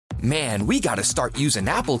Man, we gotta start using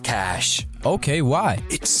Apple Cash. Okay, why?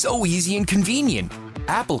 It's so easy and convenient.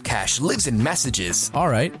 Apple Cash lives in messages. All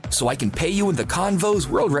right. So I can pay you in the convos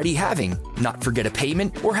we're already having, not forget a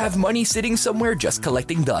payment, or have money sitting somewhere just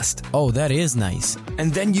collecting dust. Oh, that is nice.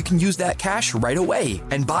 And then you can use that cash right away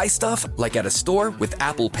and buy stuff like at a store with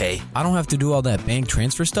Apple Pay. I don't have to do all that bank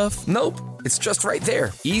transfer stuff? Nope, it's just right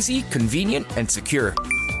there. Easy, convenient, and secure.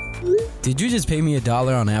 Did you just pay me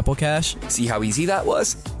 $1 on Apple Cash? See how easy that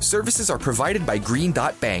was? Services are provided by Green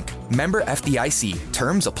Dot Bank. Member FDIC.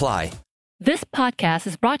 Terms apply. This podcast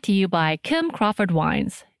is brought to you by Kim Crawford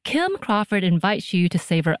Wines. Kim Crawford invites you to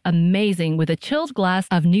savor amazing with a chilled glass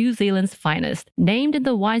of New Zealand's finest, named in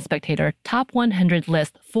the Wine Spectator Top 100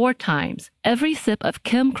 list 4 times. Every sip of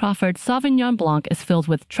Kim Crawford Sauvignon Blanc is filled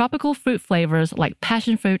with tropical fruit flavors like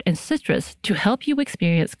passion fruit and citrus to help you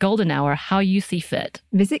experience golden hour how you see fit.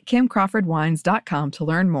 Visit KimCrawfordWines.com to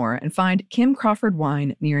learn more and find Kim Crawford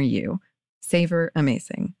Wine near you. Savor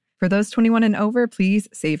amazing. For those 21 and over, please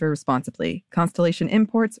savor responsibly. Constellation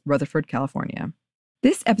Imports, Rutherford, California.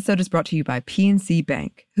 This episode is brought to you by PNC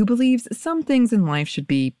Bank, who believes some things in life should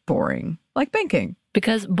be boring, like banking.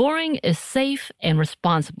 Because boring is safe and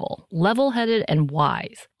responsible, level-headed and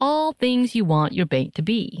wise. All things you want your bank to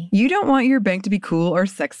be. You don't want your bank to be cool or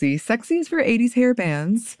sexy. Sexy is for 80s hair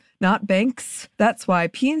bands, not banks. That's why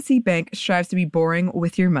PNC Bank strives to be boring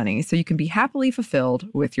with your money so you can be happily fulfilled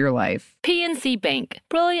with your life. PNC Bank,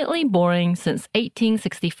 brilliantly boring since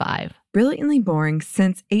 1865. Brilliantly Boring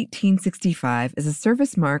Since 1865 is a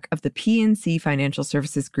service mark of the PNC Financial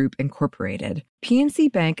Services Group, Incorporated.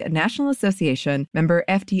 PNC Bank, a National Association, member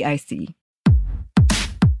FDIC.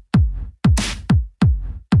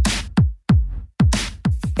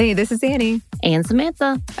 Hey, this is Annie. And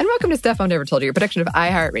Samantha. And welcome to Stuff I Never Told You, a production of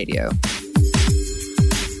iHeartRadio.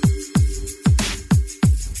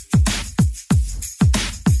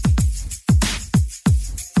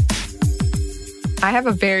 I have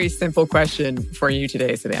a very simple question for you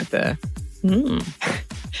today, Samantha.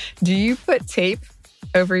 Do you put tape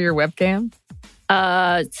over your webcam?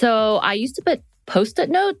 So I used to put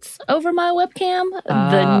Post-it notes over my webcam.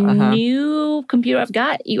 The new computer I've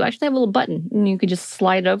got, you actually have a little button and you can just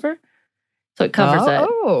slide it over. So it covers it.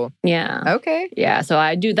 Oh. Yeah. Okay. Yeah, so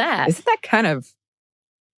I do that. Isn't that kind of...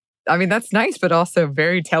 I mean, that's nice, but also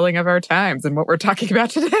very telling of our times and what we're talking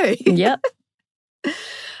about today. Yep.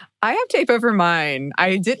 I have tape over mine.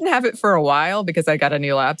 I didn't have it for a while because I got a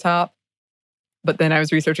new laptop. But then I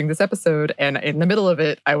was researching this episode, and in the middle of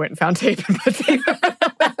it, I went and found tape and put tape over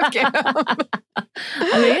the webcam.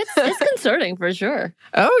 I mean, it's concerning for sure.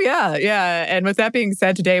 Oh, yeah, yeah. And with that being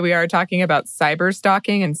said, today we are talking about cyber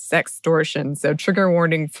stalking and sextortion. So trigger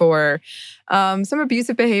warning for some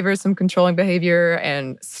abusive behavior, some controlling behavior,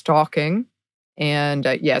 and stalking, and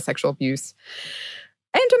sexual abuse.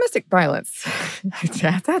 And domestic violence.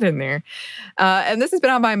 Add that in there. And this has been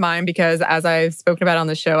on my mind because as I've spoken about on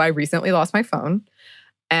the show, I recently lost my phone.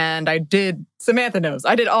 And Samantha knows,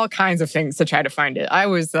 I did all kinds of things to try to find it. I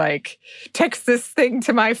was like, text this thing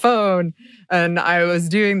to my phone. And I was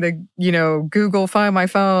doing the, Google Find My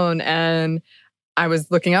Phone. And I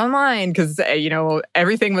was looking online because,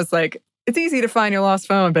 everything was like, it's easy to find your lost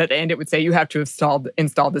phone. And it would say you have to have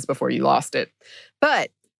installed this before you lost it.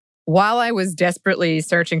 But while I was desperately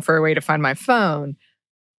searching for a way to find my phone,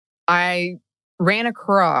 I ran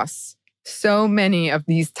across so many of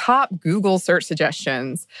these top Google search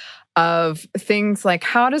suggestions of things like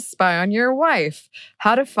how to spy on your wife,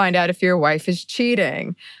 how to find out if your wife is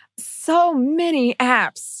cheating. So many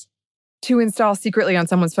apps to install secretly on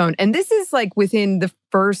someone's phone. And this is like within the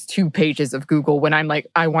first 2 pages of Google when I'm like,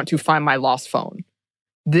 I want to find my lost phone.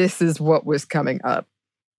 This is what was coming up.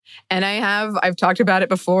 And I've talked about it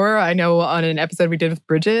before. I know on an episode we did with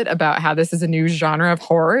Bridget about how this is a new genre of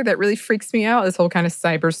horror that really freaks me out. This whole kind of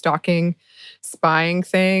cyber stalking, spying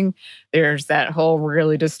thing. There's that whole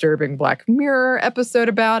really disturbing Black Mirror episode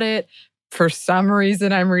about it. For some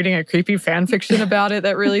reason, I'm reading a creepy fan fiction about it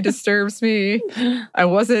that really disturbs me. I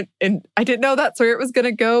didn't know that's where it was going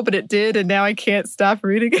to go, but it did. And now I can't stop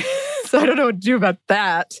reading it. So I don't know what to do about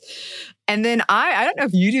that. And then I don't know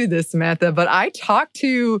if you do this, Samantha, but I talk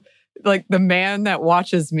to like the man that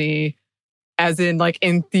watches me as in like,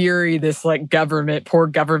 in theory, this like poor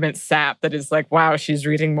government sap that is like, wow, she's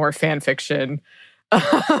reading more fan fiction.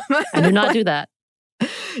 I do not do that.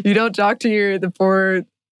 You don't talk to the poor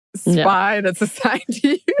spy that's assigned to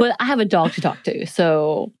you? But I have a dog to talk to,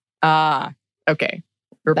 so... okay.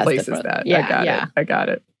 Replaces that. Yeah, I got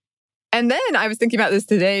it. And then I was thinking about this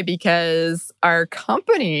today because our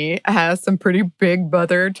company has some pretty Big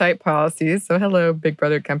Brother type policies. So hello, Big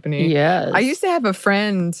Brother company. Yes. I used to have a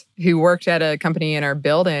friend who worked at a company in our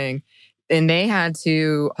building, and they had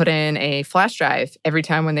to put in a flash drive every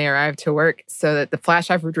time when they arrived to work so that the flash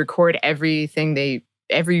drive would record every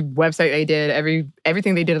website they did,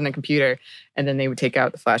 everything they did on the computer. And then they would take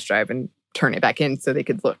out the flash drive and turn it back in so they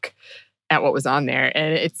could look at what was on there.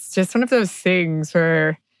 And it's just one of those things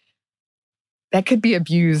where that could be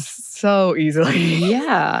abused so easily.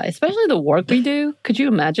 Yeah, especially the work we do. Could you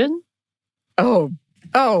imagine? Oh,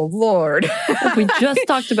 Lord. We just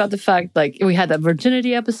talked about the fact, like, we had that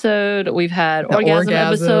virginity episode. We've had orgasm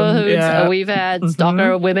episodes. Yeah. We've had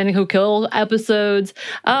stalker women who kill episodes.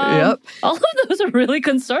 Yep. All of those are really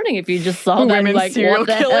concerning if you just saw them. Women Like, serial what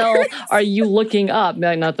the killers. hell are you looking up?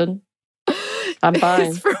 Like, nothing. I'm fine.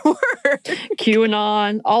 It's for work.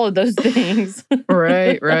 QAnon, all of those things.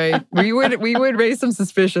 Right. We would raise some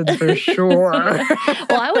suspicions for sure.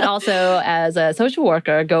 Well, I would also, as a social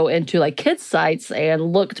worker, go into like kids' sites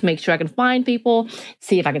and look to make sure I can find people,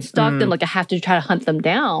 see if I can stalk them. Like I have to try to hunt them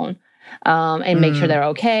down and make sure they're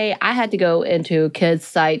okay. I had to go into kids'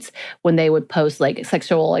 sites when they would post like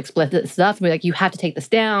sexual explicit stuff and be like, you have to take this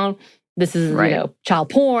down. This is, child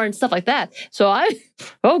porn, stuff like that. So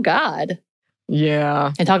oh God.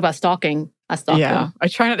 Yeah. And talk about stalking. I stalk them. I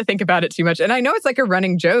try not to think about it too much. And I know it's like a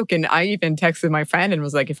running joke. And I even texted my friend and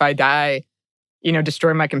was like, if I die,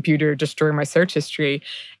 destroy my computer, destroy my search history.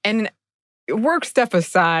 And work stuff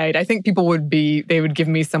aside, I think people would give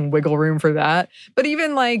me some wiggle room for that. But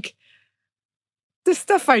even like the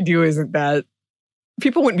stuff I do isn't that.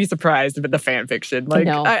 People wouldn't be surprised about the fan fiction. Like,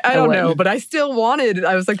 no, I don't know, but I still wanted,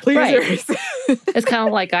 I was like, please. Right. It's kind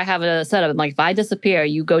of like I have a setup. Like, if I disappear,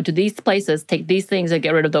 you go to these places, take these things, and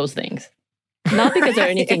get rid of those things. Not because they're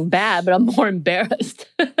anything bad, but I'm more embarrassed.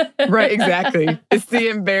 Right, exactly. It's the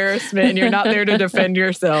embarrassment, and you're not there to defend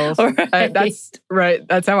yourself. Right. That's right.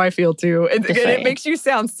 That's how I feel too. It makes you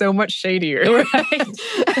sound so much shadier. Right.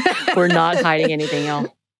 We're not hiding anything else.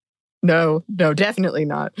 No, definitely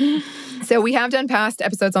not. So we have done past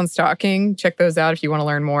episodes on stalking. Check those out if you want to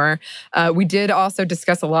learn more. We did also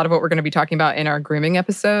discuss a lot of what we're going to be talking about in our grooming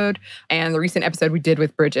episode. And the recent episode we did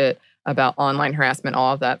with Bridget about online harassment,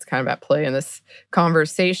 all of that's kind of at play in this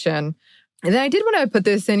conversation. And then I did want to put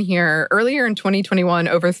this in here. Earlier in 2021,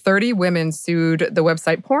 over 30 women sued the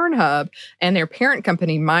website Pornhub and their parent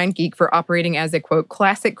company, MindGeek, for operating as a, quote,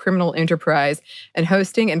 classic criminal enterprise and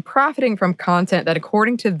hosting and profiting from content that,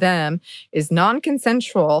 according to them, is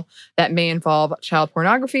non-consensual that may involve child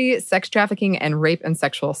pornography, sex trafficking, and rape and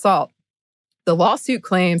sexual assault. The lawsuit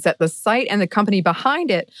claims that the site and the company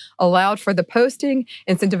behind it allowed for the posting,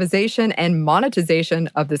 incentivization, and monetization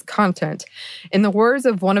of this content. In the words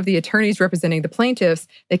of one of the attorneys representing the plaintiffs,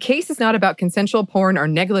 the case is not about consensual porn or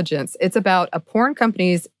negligence. It's about a porn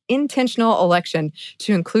company's intentional election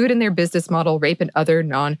to include in their business model rape and other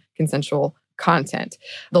non-consensual content.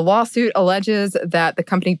 The lawsuit alleges that the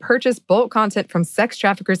company purchased bulk content from sex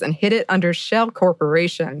traffickers and hid it under shell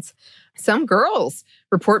corporations. Some girls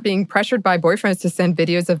report being pressured by boyfriends to send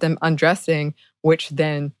videos of them undressing, which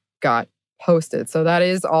then got posted. So that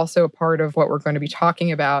is also a part of what we're going to be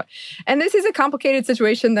talking about. And this is a complicated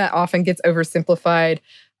situation that often gets oversimplified.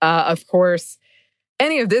 Of course,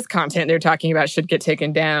 any of this content they're talking about should get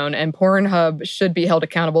taken down, and Pornhub should be held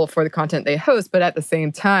accountable for the content they host. But at the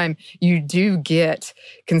same time, you do get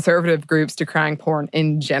conservative groups decrying porn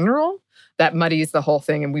in general. That muddies the whole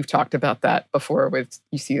thing. And we've talked about that before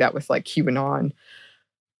you see that with like QAnon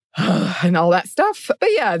and all that stuff. But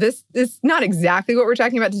yeah, this is not exactly what we're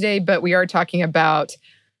talking about today, but we are talking about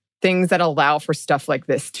things that allow for stuff like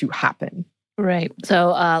this to happen. Right. So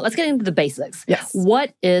let's get into the basics. Yes.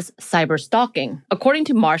 What is cyberstalking? According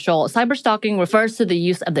to Marshall, cyberstalking refers to the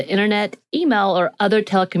use of the internet, email, or other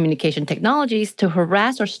telecommunication technologies to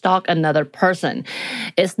harass or stalk another person.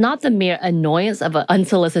 It's not the mere annoyance of an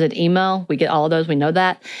unsolicited email. We get all of those. We know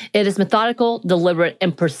that. It is methodical, deliberate,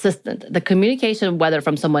 and persistent. The communication, whether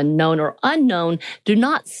from someone known or unknown, do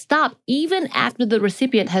not stop even after the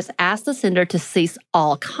recipient has asked the sender to cease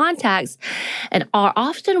all contacts and are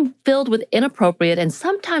often filled with inappropriate and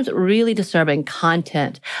sometimes really disturbing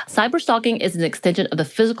content. Cyberstalking is an extension of the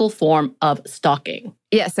physical form of stalking.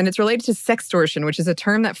 Yes, and it's related to sextortion, which is a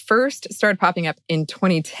term that first started popping up in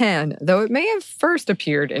 2010, though it may have first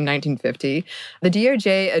appeared in 1950. The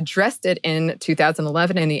DOJ addressed it in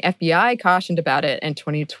 2011, and the FBI cautioned about it in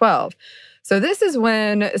 2012. So this is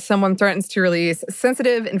when someone threatens to release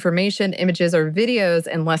sensitive information, images, or videos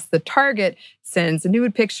unless the target sends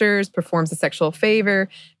nude pictures, performs a sexual favor,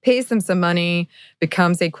 pays them some money,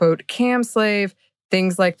 becomes a, quote, cam slave,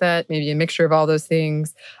 things like that, maybe a mixture of all those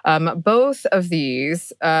things. Both of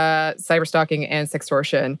these, cyberstalking and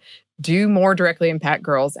sextortion, do more directly impact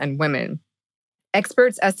girls and women.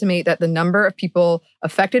 Experts estimate that the number of people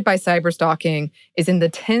affected by cyberstalking is in the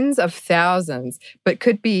tens of thousands, but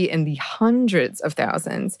could be in the hundreds of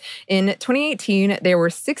thousands. In 2018, there were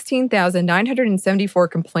 16,974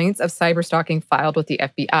 complaints of cyberstalking filed with the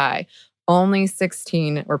FBI. Only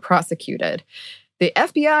 16 were prosecuted. The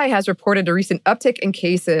FBI has reported a recent uptick in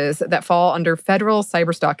cases that fall under federal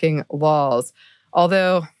cyberstalking laws,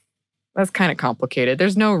 although that's kind of complicated.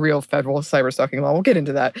 There's no real federal cyberstalking law. We'll get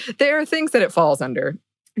into that. There are things that it falls under.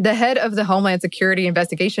 The head of the Homeland Security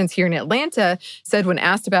investigations here in Atlanta said when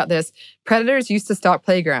asked about this, predators used to stalk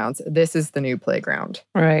playgrounds. This is the new playground.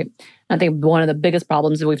 Right. I think one of the biggest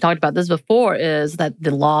problems, and we've talked about this before, is that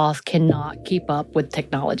the laws cannot keep up with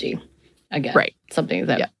technology. Again, right. Something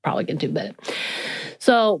that probably get into a bit.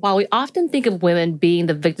 So while we often think of women being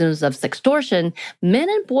the victims of sextortion, men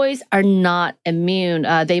and boys are not immune.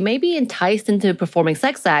 They may be enticed into performing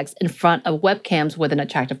sex acts in front of webcams with an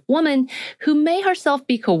attractive woman who may herself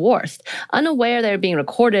be coerced, unaware they're being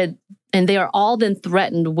recorded, and they are all then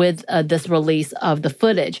threatened with this release of the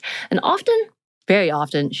footage. And often, very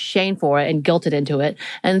often, shamed for it and guilted into it.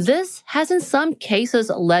 And this has in some cases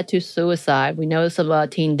led to suicide. We know some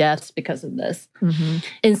teen deaths because of this. Mm-hmm.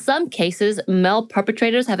 In some cases, male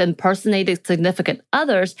perpetrators have impersonated significant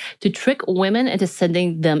others to trick women into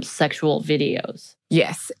sending them sexual videos.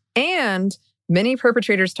 Yes. And many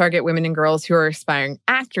perpetrators target women and girls who are aspiring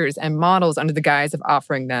actors and models under the guise of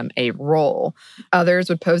offering them a role. Others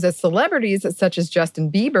would pose as celebrities, such as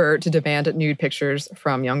Justin Bieber, to demand nude pictures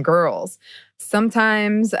from young girls.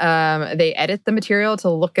 Sometimes they edit the material to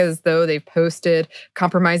look as though they've posted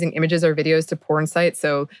compromising images or videos to porn sites.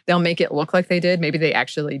 So they'll make it look like they did. Maybe they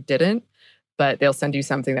actually didn't, but they'll send you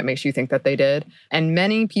something that makes you think that they did. And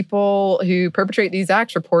many people who perpetrate these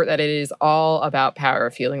acts report that it is all about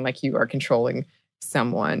power, feeling like you are controlling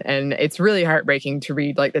someone. And it's really heartbreaking to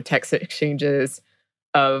read like the text exchanges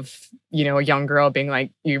of, you know, a young girl being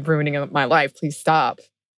like, "You're ruining my life, please stop."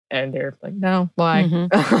 And they're like, "No, why?"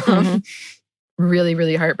 Mm-hmm. Really,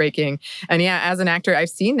 really heartbreaking. And yeah, as an actor, I've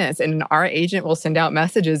seen this. And our agent will send out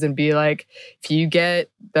messages and be like, if you get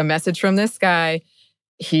the message from this guy,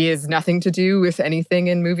 he has nothing to do with anything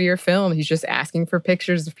in movie or film. He's just asking for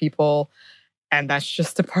pictures of people. And that's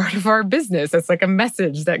just a part of our business. That's like a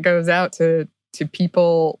message that goes out to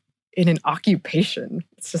people in an occupation.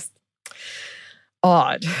 It's just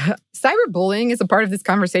odd. Cyberbullying is a part of this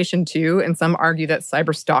conversation too. And some argue that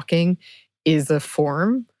cyberstalking is a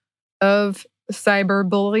form of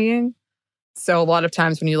cyberbullying. So a lot of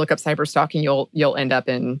times when you look up cyberstalking, you'll end up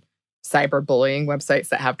in cyberbullying websites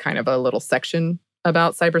that have kind of a little section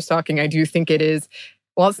about cyberstalking. I do think it is,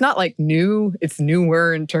 well, it's not like new, it's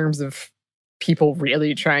newer in terms of people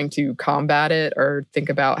really trying to combat it or think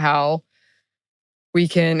about how we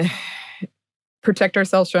can protect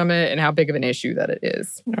ourselves from it and how big of an issue that it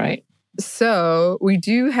is. Right. So we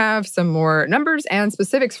do have some more numbers and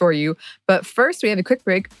specifics for you. But first, we have a quick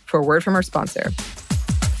break for a word from our sponsor.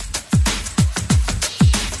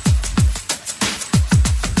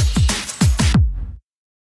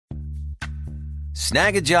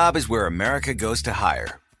 Snag a Job is where America goes to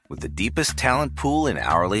hire, with the deepest talent pool in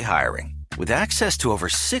hourly hiring. With access to over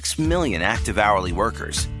 6 million active hourly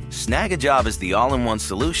workers, Snag a Job is the all-in-one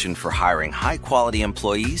solution for hiring high-quality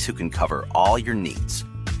employees who can cover all your needs.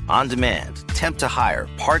 On demand, temp to hire,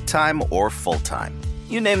 part-time or full-time.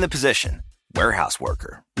 You name the position. Warehouse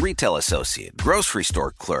worker, retail associate, grocery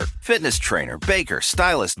store clerk, fitness trainer, baker,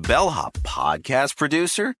 stylist, bellhop, podcast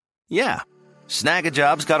producer. Yeah, Snag a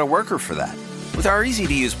Job's got a worker for that. With our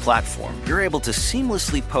easy-to-use platform, you're able to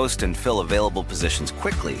seamlessly post and fill available positions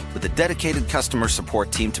quickly with a dedicated customer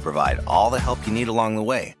support team to provide all the help you need along the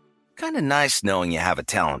way. Kind of nice knowing you have a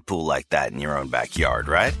talent pool like that in your own backyard,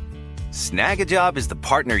 right? Snagajob is the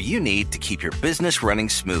partner you need to keep your business running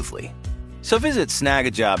smoothly. So visit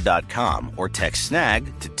snagajob.com or text snag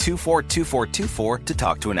to 242424 to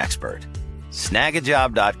talk to an expert.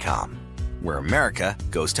 Snagajob.com, where America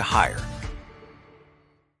goes to hire.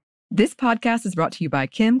 This podcast is brought to you by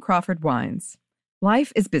Kim Crawford Wines.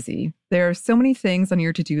 Life is busy. There are so many things on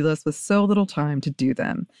your to-do list with so little time to do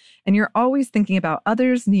them. And you're always thinking about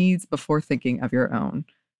others' needs before thinking of your own.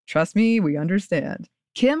 Trust me, we understand.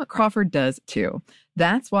 Kim Crawford does too.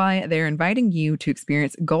 That's why they're inviting you to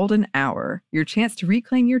experience Golden Hour, your chance to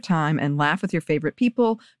reclaim your time and laugh with your favorite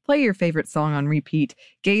people, play your favorite song on repeat,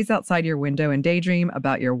 gaze outside your window and daydream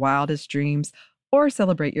about your wildest dreams, or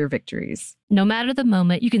celebrate your victories. No matter the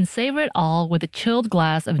moment, you can savor it all with a chilled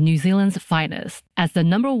glass of New Zealand's finest. As the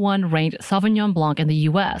 #1 ranked Sauvignon Blanc in the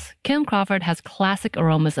U.S., Kim Crawford has classic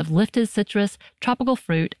aromas of lifted citrus, tropical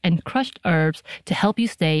fruit, and crushed herbs to help you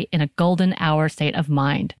stay in a golden hour state of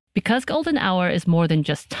mind. Because golden hour is more than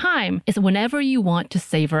just time, it's whenever you want to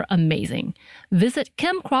savor amazing. Visit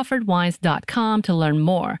KimCrawfordWines.com to learn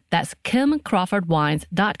more. That's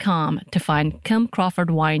KimCrawfordWines.com to find Kim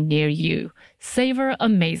Crawford wine near you. Savor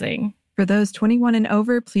amazing. For those 21 and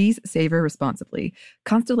over, please savor responsibly.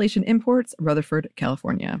 Constellation Imports, Rutherford,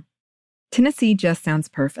 California. Tennessee just sounds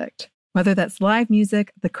perfect. Whether that's live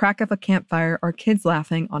music, the crack of a campfire, or kids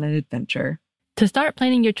laughing on an adventure. To start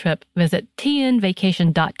planning your trip, visit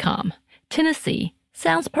tnvacation.com. Tennessee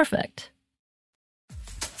sounds perfect.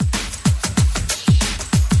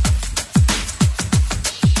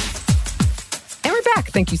 And we're back.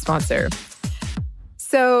 Thank you, sponsor.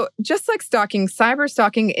 So just like stalking, cyber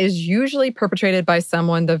stalking is usually perpetrated by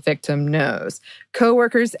someone the victim knows.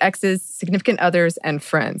 Coworkers, exes, significant others, and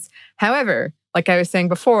friends. However, like I was saying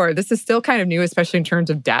before, this is still kind of new, especially in terms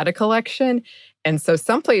of data collection. And so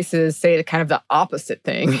some places say kind of the opposite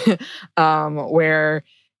thing, where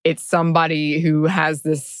it's somebody who has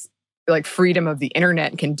this like freedom of the internet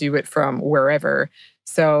and can do it from wherever.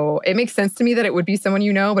 So it makes sense to me that it would be someone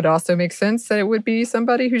you know, but it also makes sense that it would be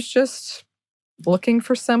somebody who's just looking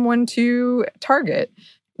for someone to target.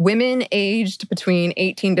 Women aged between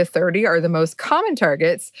 18 to 30 are the most common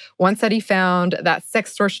targets. One study found that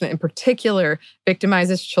sextortion in particular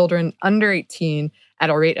victimizes children under 18 at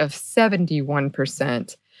a rate of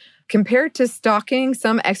 71%. Compared to stalking,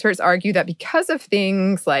 some experts argue that because of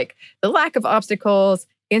things like the lack of obstacles,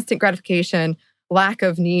 instant gratification, lack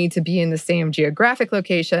of need to be in the same geographic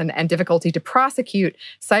location, and difficulty to prosecute,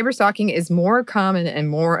 cyberstalking is more common and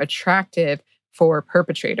more attractive for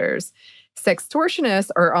perpetrators. Sextortionists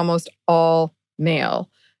are almost all male.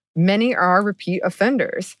 Many are repeat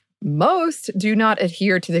offenders. Most do not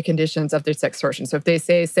adhere to the conditions of their sextortion. So if they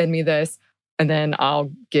say, send me this, and then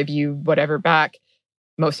I'll give you whatever back,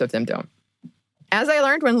 most of them don't. As I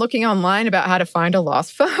learned when looking online about how to find a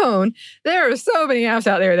lost phone, there are so many apps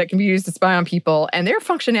out there that can be used to spy on people, and their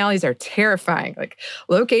functionalities are terrifying, like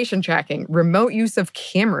location tracking, remote use of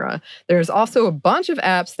camera. There's also a bunch of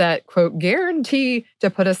apps that, quote, guarantee to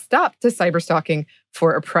put a stop to cyberstalking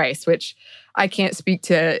for a price, which I can't speak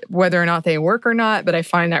to whether or not they work or not, but I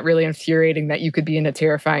find that really infuriating that you could be in a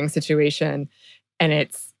terrifying situation and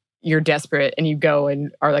you're desperate and you go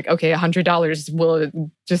and are like, okay, $100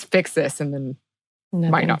 will just fix this, and then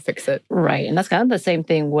might not fix it. Right. And that's kind of the same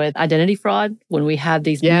thing with identity fraud when we have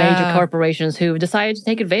these major corporations who decide to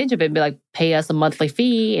take advantage of it and be like, pay us a monthly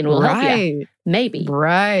fee and we'll help you. Maybe.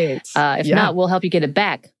 Right. If not, we'll help you get it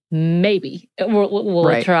back. Maybe.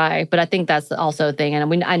 We'll try. But I think that's also a thing.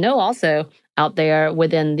 And I know also out there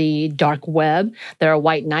within the dark web, there are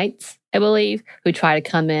white knights, I believe, who try to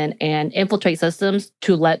come in and infiltrate systems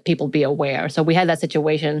to let people be aware. So we had that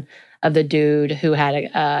situation of the dude who had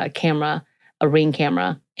a Ring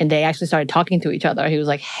camera, and they actually started talking to each other. He was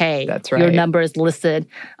like, hey, your number is listed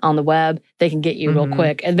on the web. They can get you real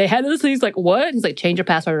quick. And they had this, he's like, what? He's like, change your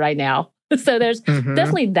password right now. So there's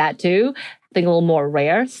definitely that too. I think a little more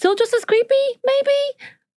rare. Still just as creepy, maybe,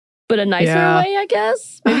 but a nicer way, I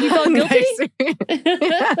guess. Maybe you felt guilty.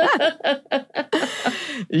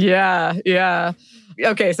 Yeah.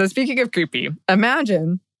 Okay, so speaking of creepy,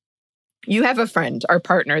 imagine you have a friend or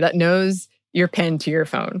partner that knows your PIN to your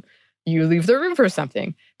phone. You leave the room for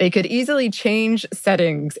something. They could easily change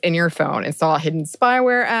settings in your phone, install a hidden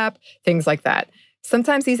spyware app, things like that.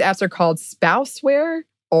 Sometimes these apps are called spouseware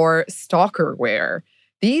or stalkerware.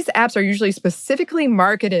 These apps are usually specifically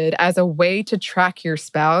marketed as a way to track your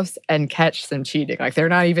spouse and catch some cheating. Like they're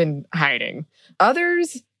not even hiding.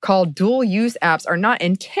 Others, called dual-use apps, are not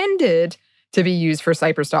intended to be used for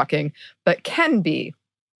cyberstalking, but can be.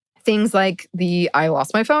 Things like the I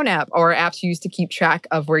Lost My Phone app, or apps used to keep track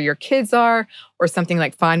of where your kids are, or something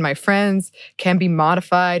like Find My Friends, can be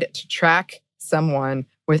modified to track someone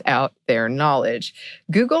without their knowledge.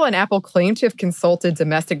 Google and Apple claim to have consulted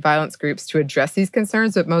domestic violence groups to address these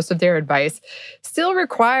concerns, but most of their advice still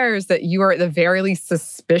requires that you are at the very least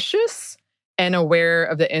suspicious and aware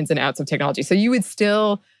of the ins and outs of technology. So you would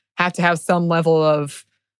still have to have some level of,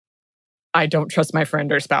 I don't trust my friend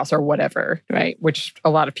or spouse or whatever, right? Which a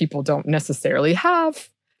lot of people don't necessarily have.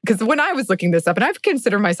 Because when I was looking this up, and I've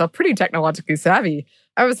considered myself pretty technologically savvy,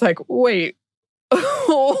 I was like, wait,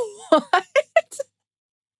 what?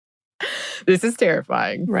 This is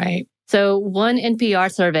terrifying. Right. So one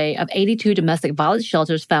NPR survey of 82 domestic violence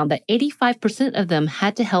shelters found that 85% of them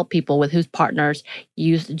had to help people with whose partners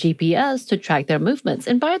used GPS to track their movements.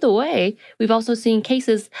 And by the way, we've also seen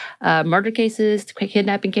cases, murder cases,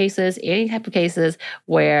 kidnapping cases, any type of cases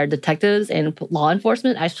where detectives and law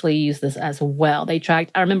enforcement actually use this as well. They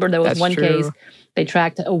tracked, I remember there was one case, they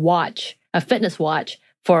tracked a watch, a fitness watch,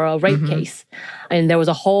 for a rape case. And there was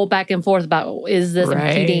a whole back and forth about, is this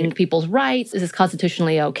impeding people's rights? Is this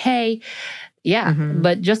constitutionally okay? Yeah,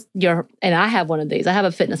 but just and I have one of these. I have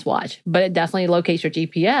a fitness watch, but it definitely locates your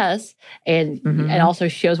GPS and it also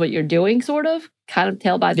shows what you're doing, sort of. Kind of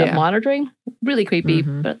tell by the monitoring. Really creepy,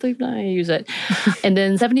 but I use it. And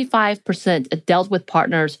then 75% dealt with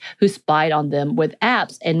partners who spied on them with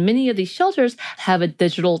apps. And many of these shelters have a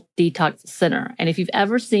digital detox center. And if you've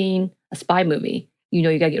ever seen a spy movie, you know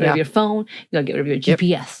you got to get rid of your phone, you got to get rid of your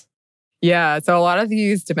GPS. Yeah, so a lot of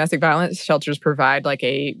these domestic violence shelters provide like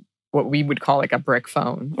what we would call like a brick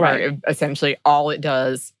phone. Right. Where essentially all it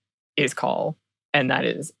does is call, and that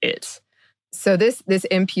is it. So this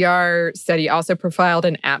NPR study also profiled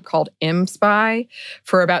an app called mSpy.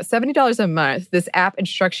 For about $70 a month, this app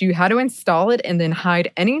instructs you how to install it and then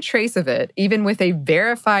hide any trace of it, even with a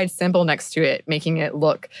verified symbol next to it, making it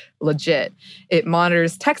look legit. It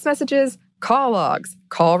monitors text messages, call logs,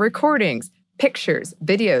 call recordings, pictures,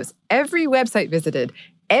 videos, every website visited,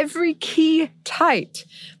 every key typed.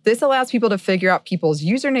 This allows people to figure out people's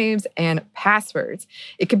usernames and passwords.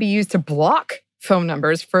 It can be used to block phone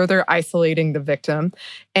numbers, further isolating the victim,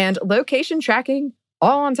 and location tracking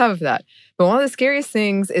all on top of that. But one of the scariest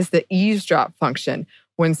things is the eavesdrop function.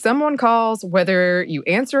 When someone calls, whether you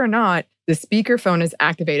answer or not, the speakerphone is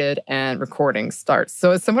activated and recording starts. So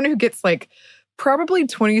as someone who gets like probably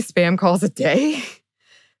 20 spam calls a day,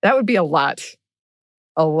 that would be a lot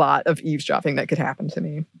of eavesdropping that could happen to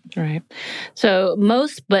me. Right. So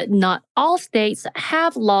most, but not all states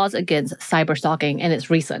have laws against cyberstalking, and it's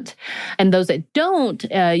recent. And those that don't,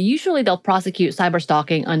 usually they'll prosecute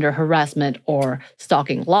cyberstalking under harassment or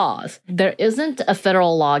stalking laws. There isn't a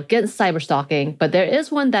federal law against cyberstalking, but there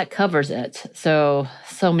is one that covers it. So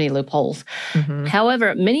many loopholes.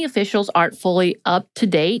 However, many officials aren't fully up to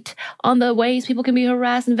date on the ways people can be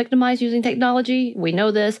harassed and victimized using technology. We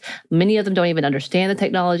know this. Many of them don't even understand the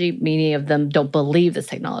technology. Many of them don't believe this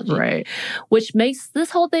technology. Right. Which makes this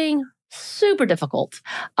whole thing super difficult.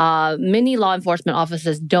 Many law enforcement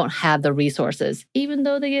offices don't have the resources, even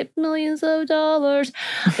though they get millions of dollars.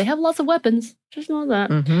 They have lots of weapons. Just know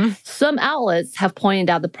that. Some outlets have pointed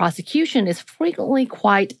out the prosecution is frequently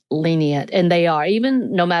quite lenient, and they are,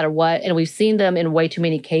 even no matter what. And we've seen them in way too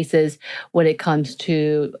many cases when it comes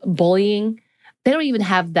to bullying. They don't even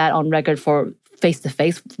have that on record for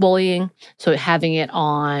face-to-face bullying. So having it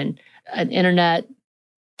on an internet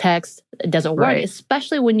text, it doesn't work,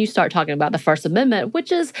 especially when you start talking about the First Amendment,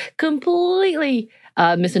 which is completely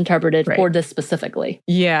misinterpreted for this specifically.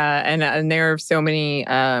 Yeah, and there are so many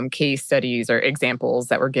case studies or examples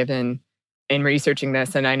that were given in researching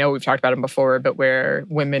this, and I know we've talked about them before, but where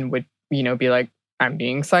women would, be like, I'm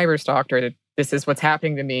being cyberstalked, or this is what's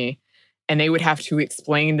happening to me, and they would have to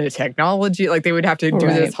explain the technology, like they would have to do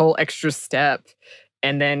this whole extra step.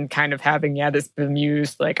 And then kind of having, this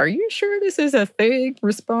bemused, like, are you sure this is a thing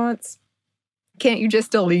response? Can't you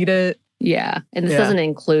just delete it? Yeah. And this doesn't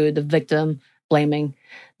include the victim blaming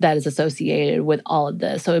that is associated with all of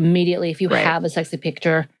this. So immediately, if you have a sexy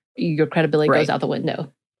picture, your credibility goes out the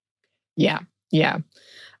window. Yeah.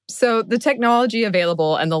 So the technology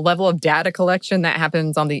available and the level of data collection that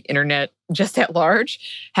happens on the internet just at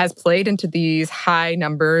large has played into these high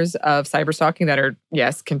numbers of cyberstalking that are,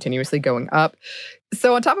 continuously going up.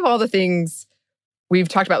 So on top of all the things we've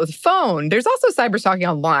talked about with the phone, there's also cyberstalking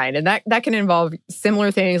online. And that can involve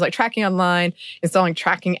similar things like tracking online, installing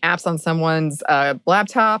tracking apps on someone's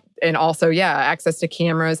laptop, and also, access to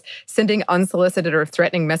cameras, sending unsolicited or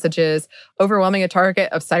threatening messages, overwhelming a target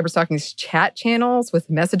of cyberstalking's chat channels with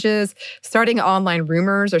messages, starting online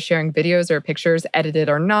rumors or sharing videos or pictures, edited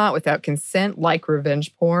or not, without consent, like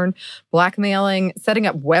revenge porn, blackmailing, setting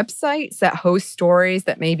up websites that host stories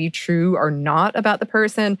that may be true or not about the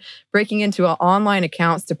person, breaking into online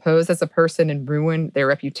accounts to pose as a person and ruin their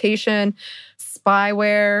reputation,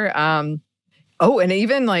 spyware, and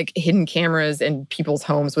even like hidden cameras in people's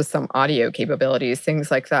homes with some audio capabilities, things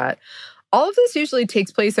like that. All of this usually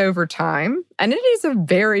takes place over time, and it is a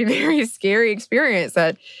very, very scary experience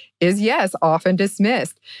that is, often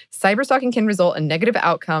dismissed. Cyberstalking can result in negative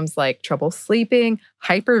outcomes like trouble sleeping,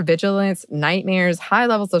 hypervigilance, nightmares, high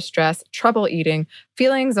levels of stress, trouble eating,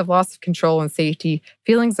 feelings of loss of control and safety,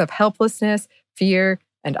 feelings of helplessness, fear,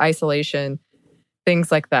 and isolation,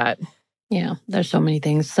 things like that. Yeah, there's so many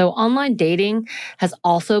things. So online dating has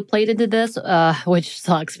also played into this, which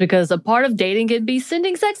sucks because a part of dating could be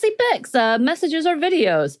sending sexy pics, messages, or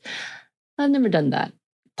videos. I've never done that.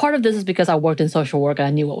 Part of this is because I worked in social work and I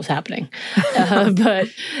knew what was happening.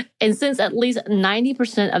 And since at least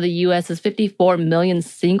 90% of the US's 54 million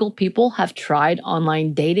single people have tried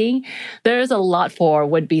online dating, there is a lot for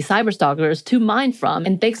would-be cyberstalkers to mine from.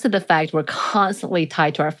 And thanks to the fact we're constantly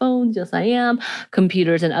tied to our phones, yes I am,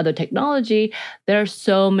 computers and other technology, there are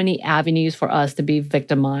so many avenues for us to be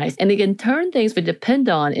victimized. And they can turn things we depend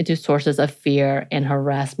on into sources of fear and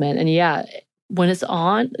harassment. And yeah, when it's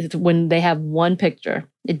on, when they have one picture,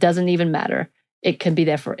 it doesn't even matter. It can be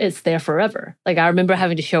there it's there forever. Like I remember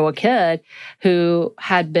having to show a kid who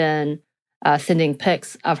had been sending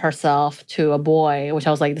pics of herself to a boy, which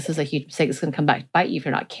I was like, this is a huge mistake. It's going to come back to bite you if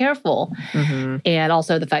you're not careful. Mm-hmm. And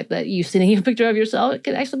also the fact that you sending a picture of yourself, it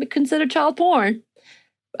can actually be considered child porn.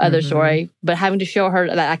 Other story. But having to show her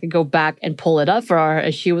that I could go back and pull it up for her,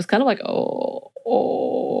 and she was kind of like, oh.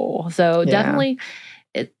 So definitely,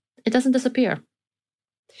 it doesn't disappear.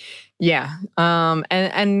 Yeah.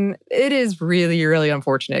 And it is really, really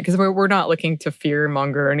unfortunate because we're not looking to fear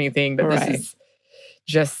monger or anything, but this is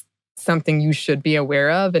just something you should be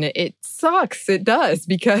aware of. And it sucks. It does,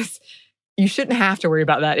 because you shouldn't have to worry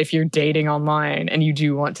about that if you're dating online and you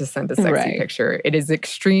do want to send a sexy picture. It is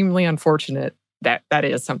extremely unfortunate that that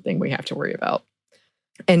is something we have to worry about.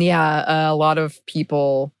 And yeah, a lot of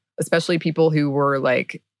people, especially people who were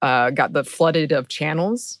like, got the flooded of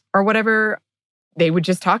channels or whatever, they would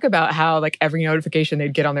just talk about how like every notification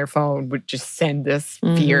they'd get on their phone would just send this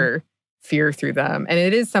fear through them. And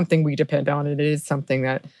it is something we depend on. It is something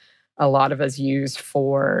that a lot of us use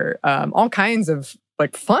for all kinds of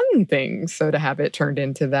like fun things. So to have it turned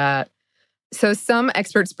into that. So some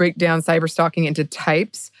experts break down cyberstalking into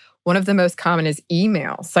types. One of the most common is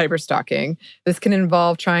email cyberstalking. This can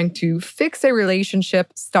involve trying to fix a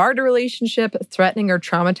relationship, start a relationship, threatening or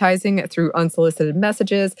traumatizing through unsolicited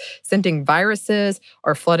messages, sending viruses,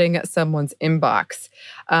 or flooding someone's inbox.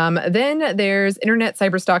 Then there's internet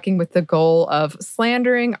cyberstalking with the goal of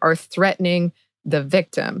slandering or threatening the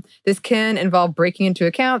victim. This can involve breaking into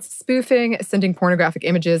accounts, spoofing, sending pornographic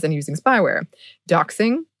images, and using spyware.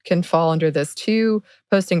 Doxing can fall under this too,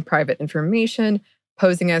 posting private information,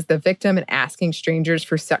 posing as the victim and asking strangers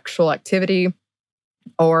for sexual activity,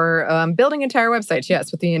 or building entire websites,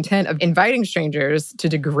 yes, with the intent of inviting strangers to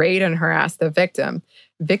degrade and harass the victim.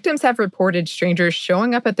 Victims have reported strangers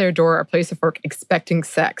showing up at their door or place of work expecting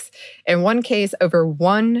sex. In one case, over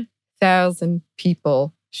 1,000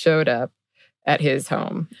 people showed up at his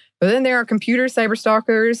home. But then there are computer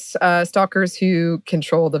cyberstalkers, stalkers who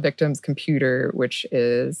control the victim's computer, which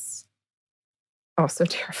is also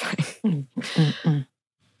terrifying.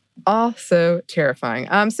 Also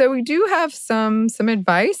terrifying. So we do have some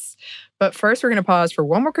advice, but first we're going to pause for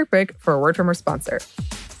one more quick break for a word from our sponsor.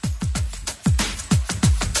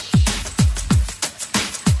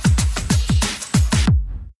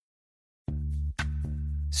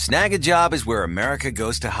 Snag a Job is where America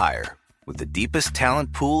goes to hire, with the deepest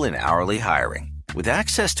talent pool in hourly hiring. With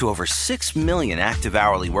access to over 6 million active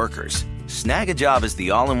hourly workers, Snag a Job is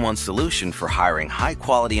the all-in-one solution for hiring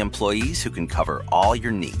high-quality employees who can cover all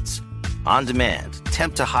your needs. On demand,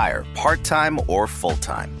 temp to hire, part-time or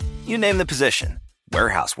full-time. You name the position.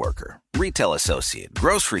 Warehouse worker, retail associate,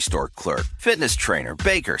 grocery store clerk, fitness trainer,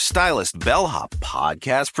 baker, stylist, bellhop,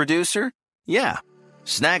 podcast producer. Yeah,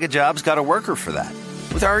 Snag a Job's got a worker for that.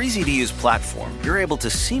 With our easy-to-use platform, you're able to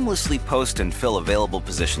seamlessly post and fill available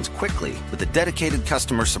positions quickly with a dedicated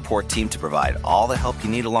customer support team to provide all the help you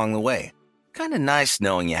need along the way. Kind of nice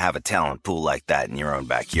knowing you have a talent pool like that in your own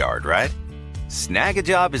backyard, right? Snag a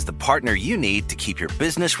Job is the partner you need to keep your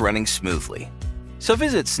business running smoothly. So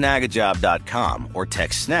visit snagajob.com or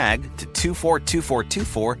text snag to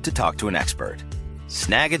 242424 to talk to an expert.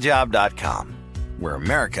 Snagajob.com, where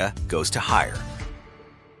America goes to hire.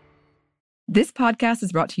 This podcast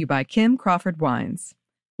is brought to you by Kim Crawford Wines.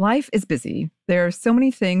 Life is busy. There are so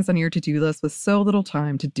many things on your to-do list with so little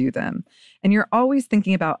time to do them. And you're always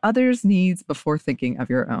thinking about others' needs before thinking of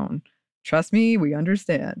your own. Trust me, we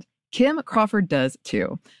understand. Kim Crawford does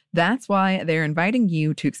too. That's why they're inviting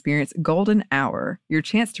you to experience Golden Hour, your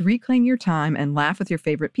chance to reclaim your time and laugh with your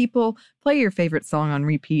favorite people, play your favorite song on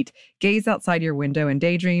repeat, gaze outside your window and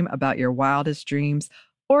daydream about your wildest dreams,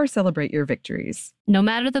 or celebrate your victories. No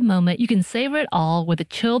matter the moment, you can savor it all with a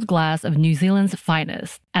chilled glass of New Zealand's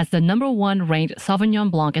finest. As the #1 ranked Sauvignon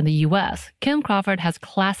Blanc in the U.S., Kim Crawford has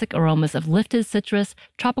classic aromas of lifted citrus,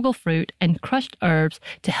 tropical fruit, and crushed herbs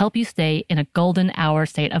to help you stay in a golden hour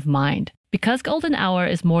state of mind. Because golden hour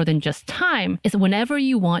is more than just time, it's whenever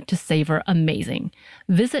you want to savor amazing.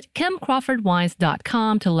 Visit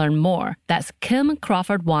KimCrawfordWines.com to learn more. That's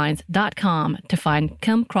KimCrawfordWines.com to find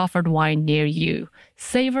Kim Crawford wine near you.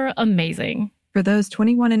 Savor amazing. For those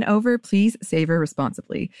 21 and over, please savor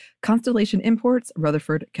responsibly. Constellation Imports,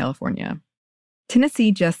 Rutherford, California.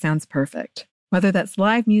 Tennessee just sounds perfect. Whether that's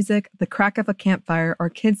live music, the crack of a campfire, or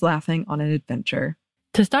kids laughing on an adventure.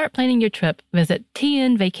 To start planning your trip, visit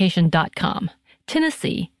tnvacation.com.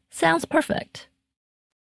 Tennessee sounds perfect.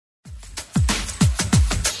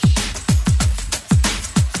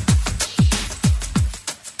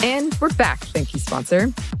 And we're back. Thank you,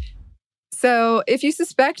 sponsor. So if you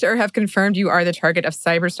suspect or have confirmed you are the target of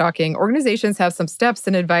cyberstalking, organizations have some steps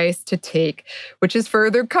and advice to take, which is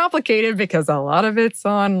further complicated because a lot of it's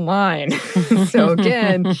online. So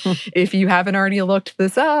again, if you haven't already looked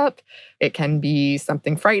this up, it can be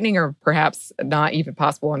something frightening or perhaps not even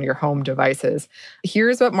possible on your home devices.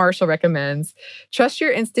 Here's what Marshall recommends. Trust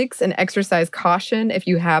your instincts and exercise caution if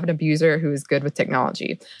you have an abuser who is good with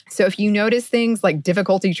technology. So if you notice things like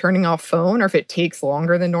difficulty turning off phone, or if it takes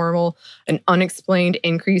longer than normal, an unexplained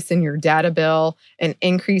increase in your data bill, an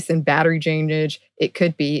increase in battery drainage, it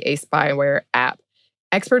could be a spyware app.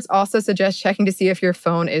 Experts also suggest checking to see if your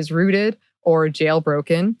phone is rooted or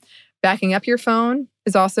jailbroken. Backing up your phone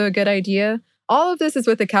is also a good idea. All of this is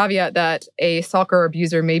with the caveat that a stalker or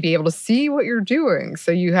abuser may be able to see what you're doing.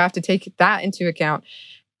 So you have to take that into account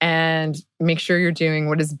and make sure you're doing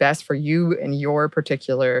what is best for you in your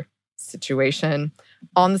particular situation.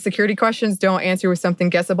 On the security questions, don't answer with something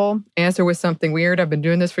guessable. Answer with something weird. I've been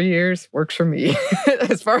doing this for years. Works for me,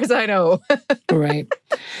 as far as I know. Right.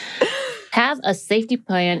 Have a safety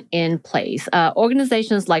plan in place.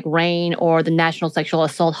 Organizations like RAINN or the National Sexual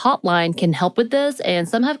Assault Hotline can help with this, and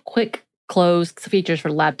some have quick close features for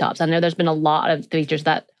laptops. I know there's been a lot of features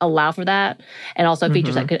that allow for that, and also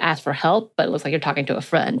features that could ask for help, but it looks like you're talking to a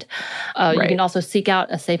friend. You can also seek out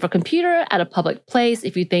a safer computer at a public place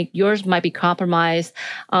if you think yours might be compromised,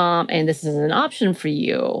 and this is an option for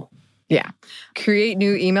you. Yeah. Create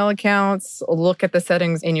new email accounts, look at the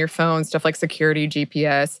settings in your phone, stuff like security,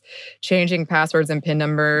 GPS, changing passwords and PIN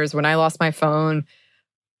numbers. When I lost my phone,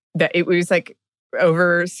 that it was like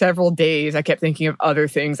over several days, I kept thinking of other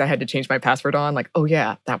things I had to change my password on. Like, oh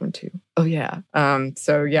yeah, that one too. Oh yeah.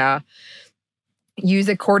 So yeah. Use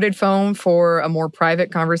a corded phone for a more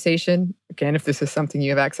private conversation. Again, if this is something you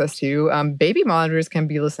have access to. Baby monitors can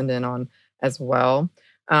be listened in on as well.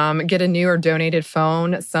 Get a new or donated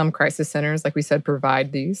phone. Some crisis centers, like we said,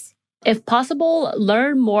 provide these. If possible,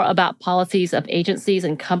 learn more about policies of agencies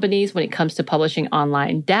and companies when it comes to publishing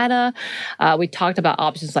online data. We talked about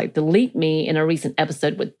options like Delete Me in a recent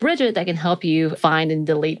episode with Bridget that can help you find and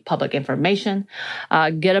delete public information.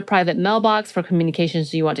 Get a private mailbox for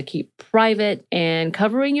communications you want to keep private, and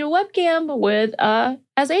covering your webcam with,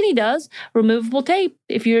 as Annie does, removable tape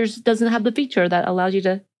if yours doesn't have the feature that allows you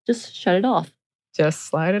to just shut it off. Just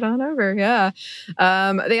slide it on over, yeah.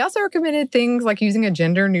 They also recommended things like using a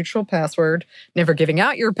gender-neutral password, never giving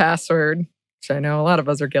out your password, which I know a lot of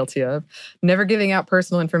us are guilty of, never giving out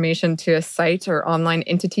personal information to a site or online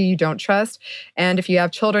entity you don't trust. And if you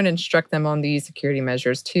have children, instruct them on these security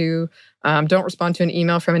measures too. Don't respond to an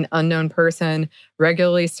email from an unknown person.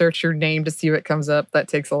 Regularly search your name to see what comes up. That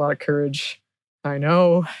takes a lot of courage. I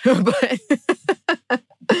know, but...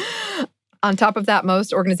 On top of that,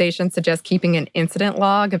 most organizations suggest keeping an incident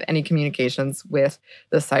log of any communications with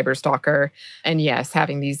the cyberstalker. And yes,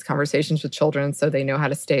 having these conversations with children so they know how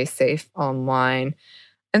to stay safe online.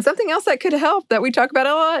 And something else that could help that we talk about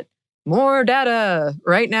a lot, more data.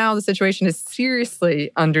 Right now, the situation is seriously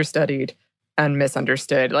understudied and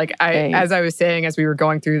misunderstood. Like as I was saying, as we were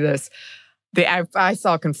going through this, I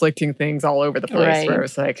saw conflicting things all over the place where I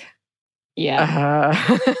was like,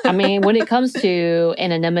 yeah. I mean, when it comes to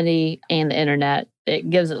anonymity and the internet, it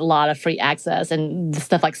gives it a lot of free access, and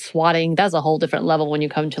stuff like swatting, that's a whole different level when you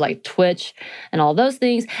come to like Twitch and all those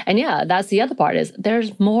things. And yeah, that's the other part is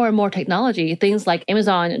there's more and more technology. Things like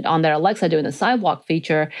Amazon on their Alexa doing the Sidewalk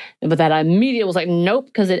feature, but that I immediately was like, nope,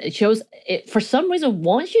 because it shows it for some reason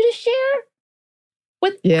wants you to share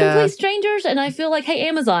with complete strangers. And I feel like, hey,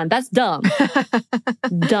 Amazon, that's dumb.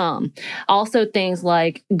 Dumb. Also, things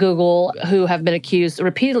like Google, who have been accused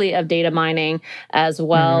repeatedly of data mining, as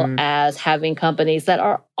well as having companies that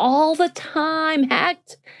are all the time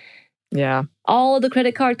hacked. Yeah. All of the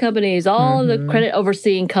credit card companies, all of the credit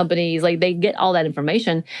overseeing companies, like they get all that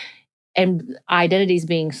information and identities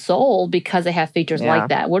being sold because they have features like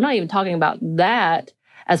that. We're not even talking about that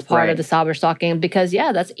as part of the cyber stalking because,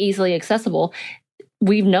 that's easily accessible.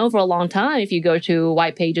 We've known for a long time if you go to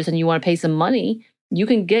white pages and you want to pay some money you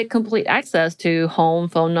can get complete access to home,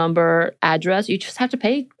 phone number, address. You just have to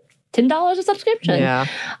pay $10 a subscription,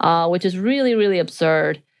 which is really, really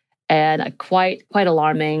absurd and quite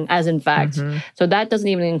alarming, as in fact. So that doesn't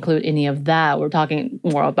even include any of that. We're talking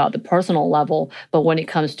more about the personal level. But when it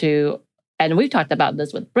comes to, and we've talked about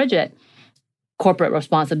this with Bridget, corporate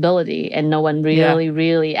responsibility and no one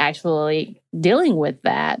really actually dealing with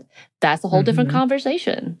that, that's a whole different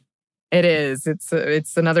conversation. It is.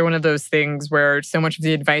 It's another one of those things where so much of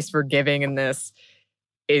the advice we're giving in this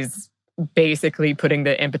is basically putting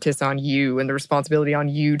the impetus on you and the responsibility on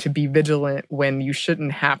you to be vigilant when you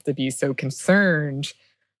shouldn't have to be so concerned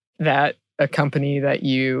that a company that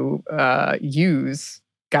you use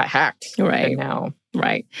got hacked. Right. Now.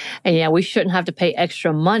 Right. And we shouldn't have to pay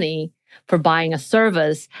extra money for buying a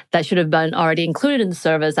service that should have been already included in the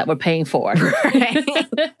service that we're paying for.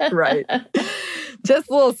 Right.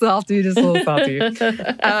 Just a little salty, Don't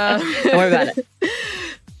worry about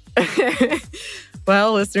it.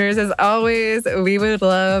 Well, listeners, as always, we would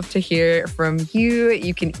love to hear from you.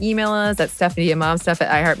 You can email us at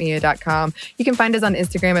stephanie@momstuff@iheartmedia.com. You can find us on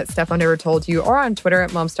Instagram at Steph Never Told You or on Twitter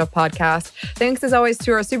at momstuffpodcast. Thanks, as always,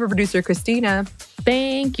 to our super producer, Christina.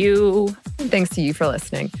 Thank you. And thanks to you for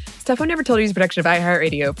listening. Stuff I Never Told You is a production of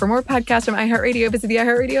iHeartRadio. For more podcasts from iHeartRadio, visit the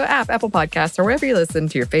iHeartRadio app, Apple Podcasts, or wherever you listen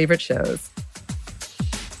to your favorite shows.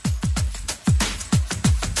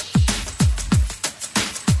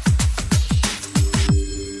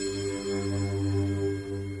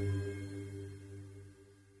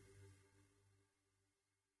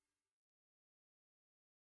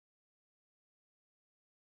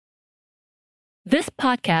 This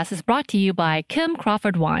podcast is brought to you by Kim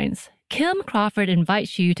Crawford Wines. Kim Crawford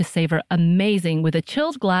invites you to savor amazing with a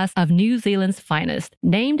chilled glass of New Zealand's finest,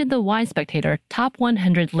 named in the Wine Spectator Top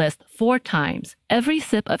 100 list 4 times. Every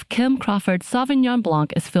sip of Kim Crawford Sauvignon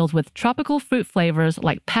Blanc is filled with tropical fruit flavors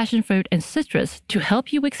like passion fruit and citrus to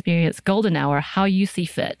help you experience golden hour how you see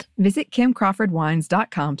fit. Visit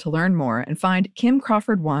KimCrawfordWines.com to learn more and find Kim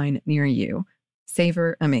Crawford wine near you.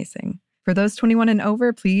 Savor amazing. For those 21 and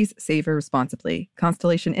over, please savor responsibly.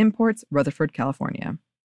 Constellation Imports, Rutherford, California.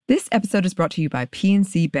 This episode is brought to you by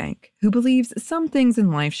PNC Bank, who believes some things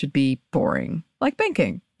in life should be boring, like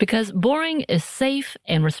banking. Because boring is safe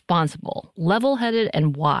and responsible, level-headed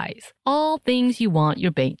and wise. All things you want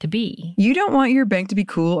your bank to be. You don't want your bank to be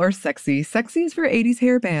cool or sexy. Sexy is for 80s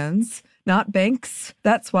hair bands, not banks.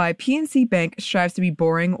 That's why PNC Bank strives to be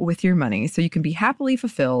boring with your money so you can be happily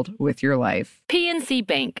fulfilled with your life. PNC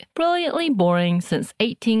Bank, brilliantly boring since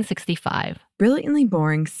 1865. Brilliantly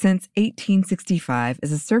Boring Since 1865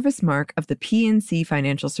 is a service mark of the PNC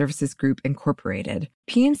Financial Services Group, Incorporated.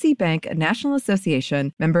 PNC Bank, a National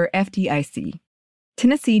Association, member FDIC.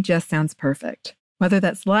 Tennessee just sounds perfect. Whether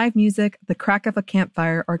that's live music, the crack of a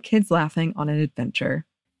campfire, or kids laughing on an adventure.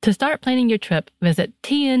 To start planning your trip, visit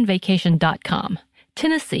tnvacation.com.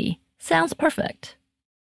 Tennessee sounds perfect.